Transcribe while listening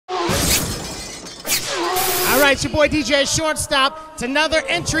right, it's your boy DJ Shortstop. It's another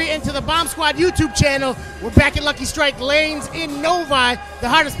entry into the Bomb Squad YouTube channel. We're back at Lucky Strike Lanes in Novi, the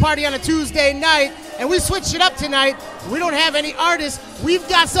hardest party on a Tuesday night. And we switched it up tonight. We don't have any artists. We've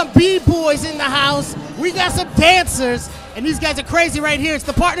got some B-boys in the house. We got some dancers. And these guys are crazy right here. It's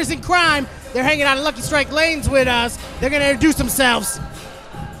the Partners in Crime. They're hanging out at Lucky Strike Lanes with us. They're going to introduce themselves.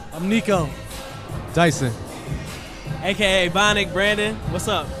 I'm Nico. Dyson. AKA Bonic Brandon. What's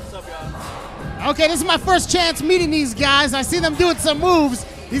up? What's up, y'all? Okay, this is my first chance meeting these guys. I see them doing some moves.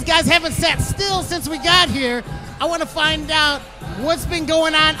 These guys haven't sat still since we got here. I want to find out what's been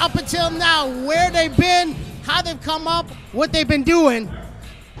going on up until now, where they've been, how they've come up, what they've been doing.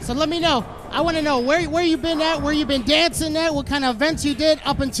 So let me know. I want to know where you've been at, where you've been dancing at, what kind of events you did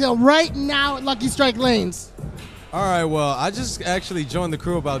up until right now at Lucky Strike Lanes. All right, well, I just actually joined the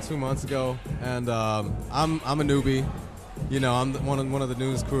crew about 2 months ago, and I'm a newbie. You know, I'm one of the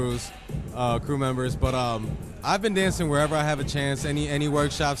newest crew members, but I've been dancing wherever I have a chance, any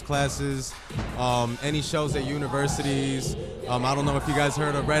workshops, classes, any shows at universities. I don't know if you guys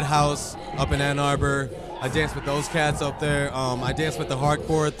heard of Red House up in Ann Arbor. I danced with those cats up there. I danced with the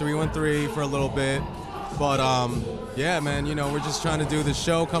Hardcore 313 for a little bit. But yeah, man, you know, we're just trying to do this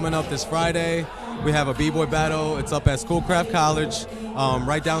show coming up this Friday. We have a B-Boy battle. It's up at Schoolcraft College,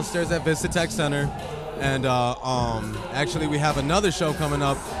 right downstairs at Vista Tech Center. And actually, we have another show coming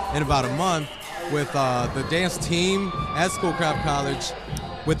up in about a month with the dance team at Schoolcraft College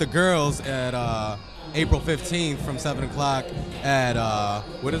with the girls at April 15th from 7 o'clock at,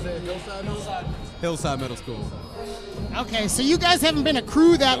 what is it, Hillside Middle School. Okay, so you guys haven't been a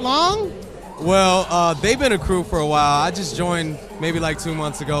crew that long? Well, they've been a crew for a while. I just joined maybe like 2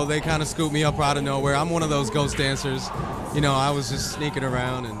 months ago. They kind of scooped me up out of nowhere. I'm one of those ghost dancers. You know, I was just sneaking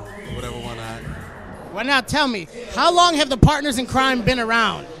around and whatever, why not. Well, now tell me, how long have the Partners in Crime been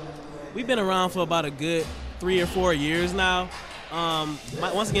around? We've been around for about a good 3 or 4 years now.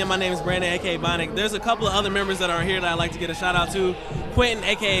 Once again, my name is Brandon, a.k.a. Bonic. There's a couple of other members that are here that I'd like to get a shout out to. Quentin,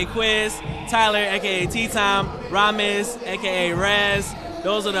 a.k.a. Quiz, Tyler, a.k.a. T-Time, Ramiz, a.k.a. Raz.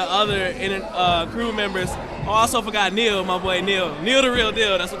 Those are the other crew members. I also forgot Neil, my boy Neil. Neil the real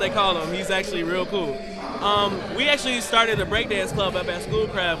deal, that's what they call him. He's actually real cool. We actually started a breakdance club up at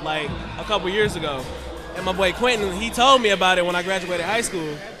Schoolcraft like a couple years ago. And my boy Quentin, he told me about it when I graduated high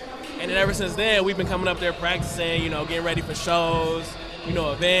school. And then ever since then, we've been coming up there practicing, you know, getting ready for shows, you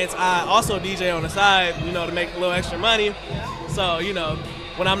know, events. I also DJ on the side, you know, to make a little extra money. So, you know,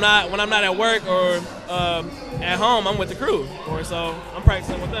 when I'm not at work or at home, I'm with the crew. So I'm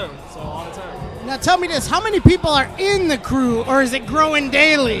practicing with them, so all the time. Now tell me this, how many people are in the crew, or is it growing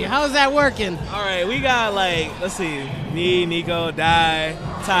daily? How's that working? All right, we got like, let's see, me, Nico, Di,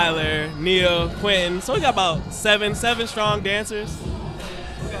 Tyler, Neil, Quentin. So we got about seven strong dancers.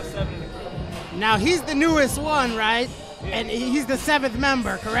 Now, he's the newest one, right? And he's the 7th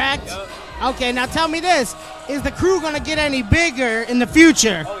member, correct? Yep. Okay, now tell me this. Is the crew going to get any bigger in the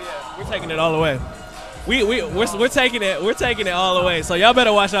future? Oh, yeah. We're taking it all the way. We're taking it all the way. So y'all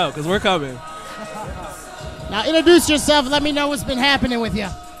better watch out, because we're coming. Now, introduce yourself. Let me know what's been happening with you.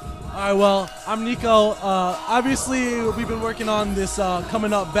 All right, well, I'm Nico. Obviously, we've been working on this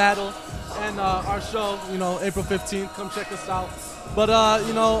coming up battle and our show, you know, April 15th. Come check us out. But,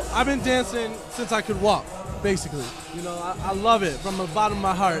 you know, I've been dancing since I could walk, basically. You know, I love it from the bottom of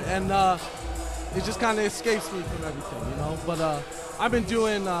my heart. And it just kind of escapes me from everything, you know. But I've been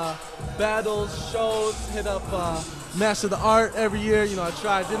doing battles, shows, hit up Master of the Art every year. You know, I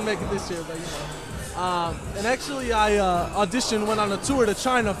tried. Didn't make it this year, but, you know. And actually, I auditioned, went on a tour to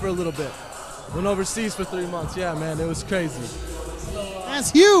China for a little bit. Went overseas for 3 months. Yeah, man, it was crazy.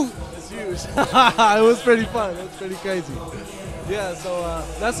 That's huge. It's huge. It was pretty fun. It was pretty crazy. Yeah, so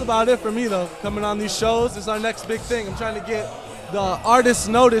that's about it for me, though. Coming on these shows is our next big thing. I'm trying to get the artists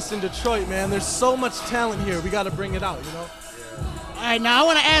noticed in Detroit, man. There's so much talent here. We got to bring it out, you know? All right, now I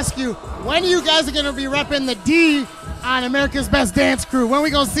want to ask you, when you guys are going to be repping the D on America's Best Dance Crew? When are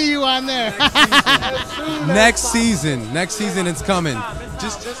we going to see you on there? Next season it's coming.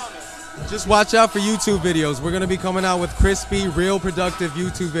 Just watch out for YouTube videos. We're gonna be coming out with crispy, real productive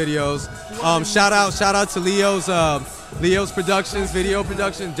YouTube videos. Shout out to Leo's Productions, video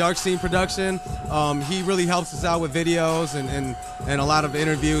production, Dark Scene Production. He really helps us out with videos and a lot of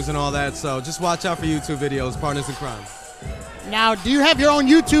interviews and all that. So just watch out for YouTube videos, Partners in Crime. Now, do you have your own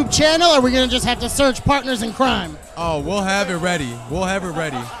YouTube channel, or are we going to just have to search Partners in Crime? Oh, we'll have it ready. We'll have it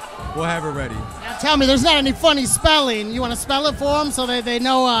ready. Now, tell me, there's not any funny spelling. You want to spell it for them so that they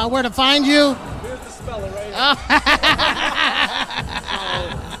know where to find you? Here's the speller right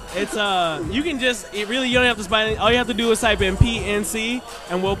here. It's you can just you don't have to spell it. All you have to do is type in PNC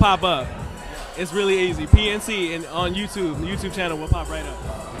and we'll pop up. It's really easy. PNC and on YouTube. The YouTube channel will pop right up.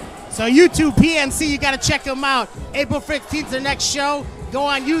 So YouTube, PNC, you got to check them out. April 15th, their next show. Go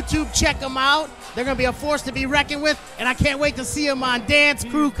on YouTube, check them out. They're going to be a force to be reckoned with, and I can't wait to see them on Dance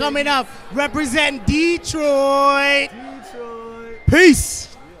Crew coming up, representing Detroit.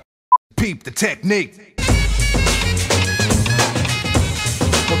 Peace. Peep the technique.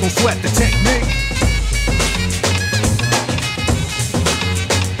 Don't sweat the technique.